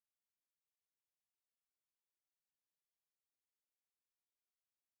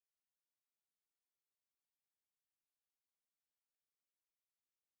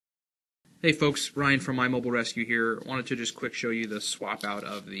Hey folks, Ryan from iMobile Rescue here. Wanted to just quick show you the swap out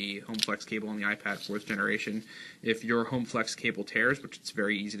of the HomeFlex cable on the iPad 4th generation. If your HomeFlex cable tears, which it's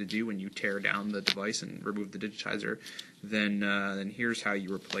very easy to do when you tear down the device and remove the digitizer, then here's how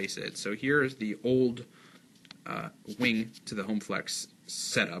you replace it. So here's the old wing to the HomeFlex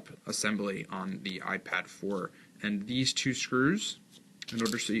setup assembly on the iPad 4, and these two screws. In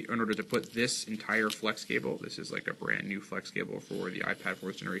order to put this entire flex cable, this is like a brand new flex cable for the iPad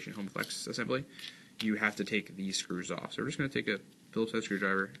 4th generation home flex assembly, you have to take these screws off. So we're just going to take a Phillips head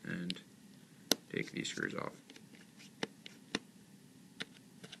screwdriver and take these screws off.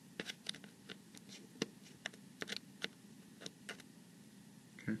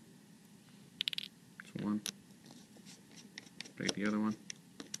 Okay. That's one. Take the other one.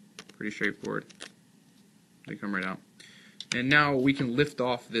 Pretty straightforward. They come right out. And now we can lift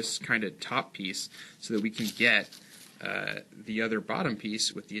off this kind of top piece so that we can get the other bottom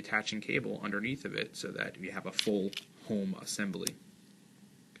piece with the attaching cable underneath of it so that we have a full home assembly.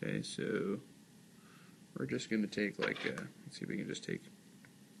 Okay, so we're just going to take let's see if we can just take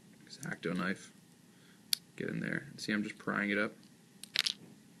X-Acto knife, get in there. See, I'm just prying it up.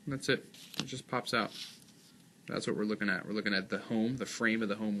 And that's it. It just pops out. That's what we're looking at. We're looking at the frame of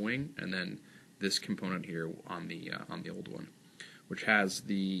the home wing, and then this component here on the old one, which has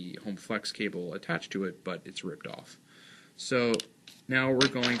the home flex cable attached to it, but it's ripped off. So now we're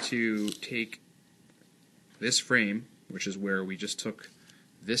going to take this frame, which is where we just took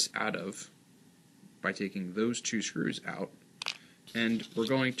this out of by taking those two screws out, and we're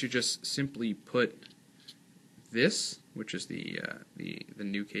going to just simply put this, which is the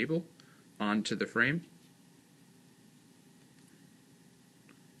new cable, onto the frame.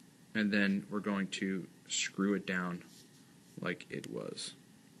 And then we're going to screw it down like it was.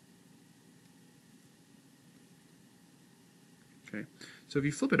 Okay, so if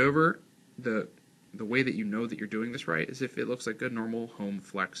you flip it over, the way that you know that you're doing this right is if it looks like a normal home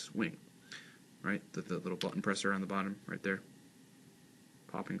flex wing, right? The little button presser on the bottom right there,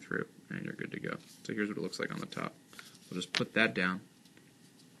 popping through, and you're good to go. So here's what it looks like on the top. We'll just put that down,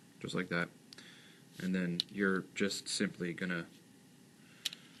 just like that, and then you're just simply gonna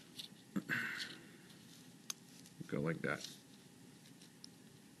go like that.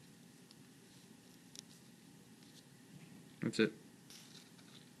 That's it.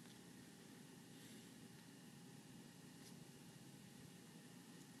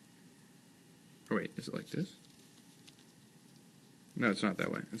 Oh wait, is it like this? No, it's not that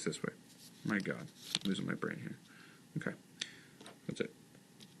way. It's this way. My God, I'm losing my brain here. Okay, that's it.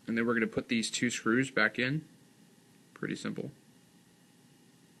 And then we're going to put these two screws back in. Pretty simple.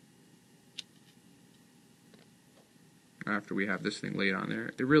 After we have this thing laid on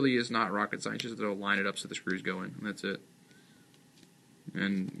there. It really is not rocket science, just to line it up so the screws go in, and that's it.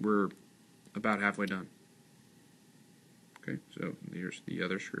 And we're about halfway done. Okay, so here's the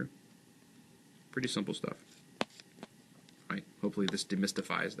other screw. Pretty simple stuff. Right? Hopefully this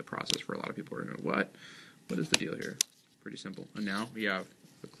demystifies the process for a lot of people who are going, what is the deal here? Pretty simple. And now we have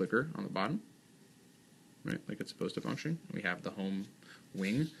the clicker on the bottom, right, like it's supposed to function. We have the home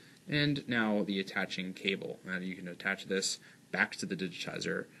wing. And now the attaching cable. Now you can attach this back to the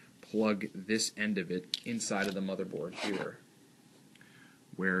digitizer, plug this end of it inside of the motherboard here,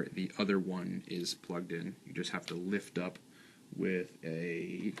 where the other one is plugged in. You just have to lift up with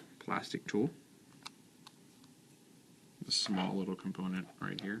a plastic tool, a small little component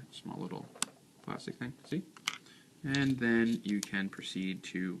right here, small little plastic thing, see? And then you can proceed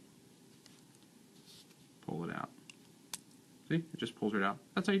to pull it out. See, it just pulls it out.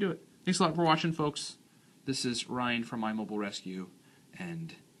 That's how you do it. Thanks a lot for watching, folks. This is Ryan from iMobile Rescue,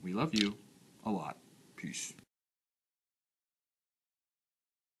 and we love you a lot. Peace.